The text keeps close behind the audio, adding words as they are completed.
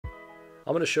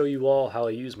I'm going to show you all how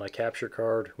I use my capture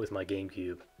card with my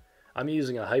GameCube. I'm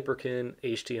using a Hyperkin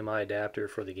HDMI adapter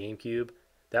for the GameCube.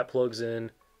 That plugs in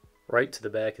right to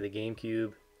the back of the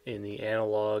GameCube in the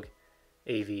analog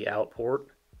AV out port,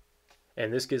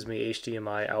 and this gives me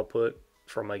HDMI output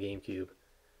from my GameCube.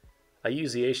 I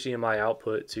use the HDMI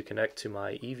output to connect to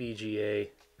my EVGA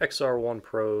XR1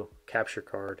 Pro capture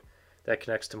card that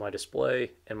connects to my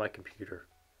display and my computer.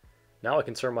 Now I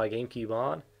can turn my GameCube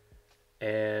on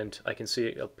and I can see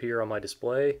it appear on my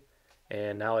display,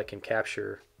 and now I can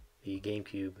capture the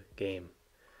GameCube game.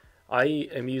 I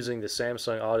am using the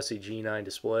Samsung Odyssey G9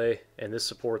 display, and this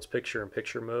supports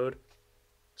picture-in-picture mode.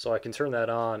 So I can turn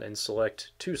that on and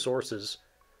select two sources,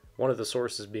 one of the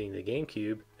sources being the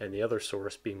GameCube and the other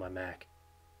source being my Mac.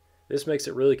 This makes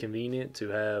it really convenient to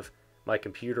have my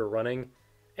computer running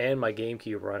and my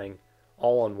GameCube running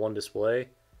all on one display,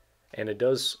 and it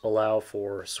does allow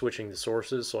for switching the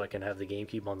sources, so I can have the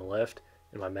GameCube on the left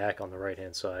and my Mac on the right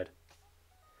hand side.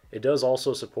 It does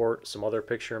also support some other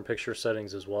picture-in-picture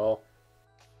settings as well.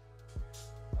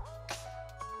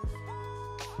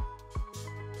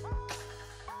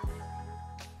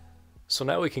 So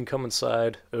now we can come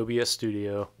inside OBS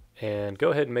Studio and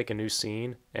go ahead and make a new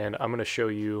scene, and I'm going to show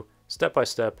you step by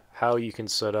step how you can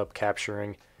set up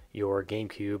capturing your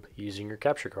GameCube using your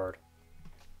capture card.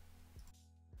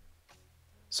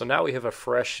 So now we have a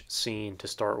fresh scene to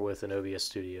start with in OBS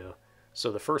Studio.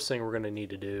 So the first thing we're going to need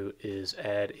to do is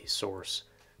add a source.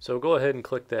 So go ahead and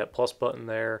click that plus button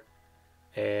there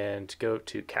and go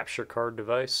to capture card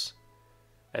device,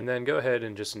 and then go ahead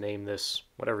and just name this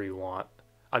whatever you want.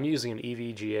 I'm using an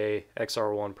EVGA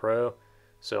XR1 Pro,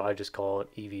 so I just call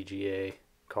it EVGA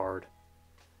card.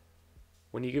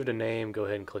 When you give it a name, go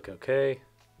ahead and click OK.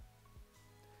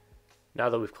 Now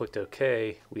that we've clicked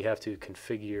OK, we have to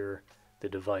configure the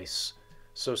device.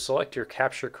 So select your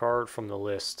capture card from the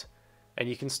list, and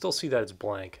you can still see that it's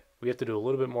blank. We have to do a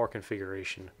little bit more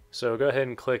configuration. So go ahead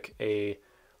and click a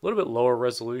little bit lower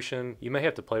resolution. You may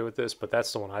have to play with this, but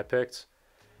that's the one I picked.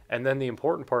 And then the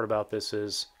important part about this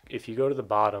is, if you go to the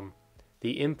bottom,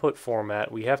 the input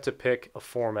format, we have to pick a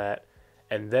format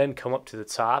and then come up to the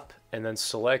top and then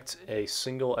select a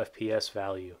single FPS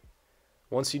value.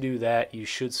 Once you do that, you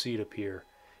should see it appear.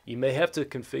 You may have to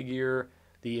configure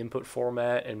the input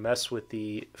format and mess with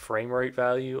the frame rate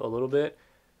value a little bit.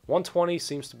 120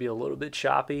 seems to be a little bit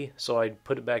choppy, so I'd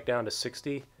put it back down to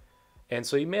 60. And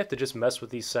so you may have to just mess with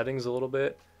these settings a little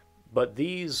bit, but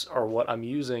these are what I'm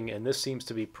using, and this seems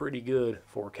to be pretty good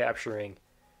for capturing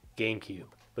GameCube.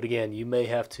 But again, you may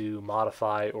have to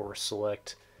modify or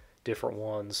select different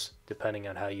ones depending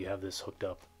on how you have this hooked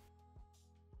up.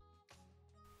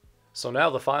 So now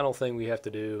the final thing we have to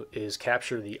do is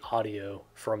capture the audio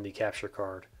from the capture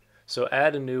card. So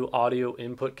add a new audio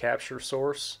input capture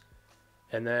source,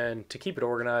 and then to keep it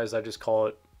organized, I just call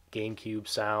it GameCube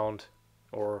sound,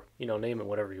 or name it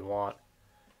whatever you want.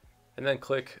 And then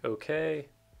click OK.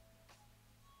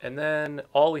 And then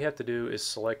all we have to do is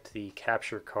select the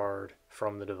capture card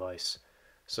from the device.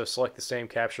 So select the same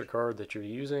capture card that you're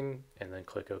using and then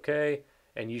click OK,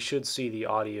 and you should see the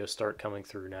audio start coming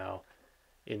through now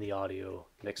in the audio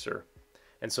mixer.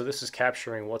 And so this is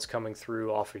capturing what's coming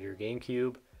through off of your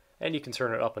GameCube, and you can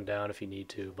turn it up and down if you need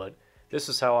to, but this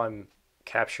is how I'm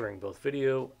capturing both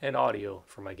video and audio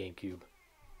for my GameCube.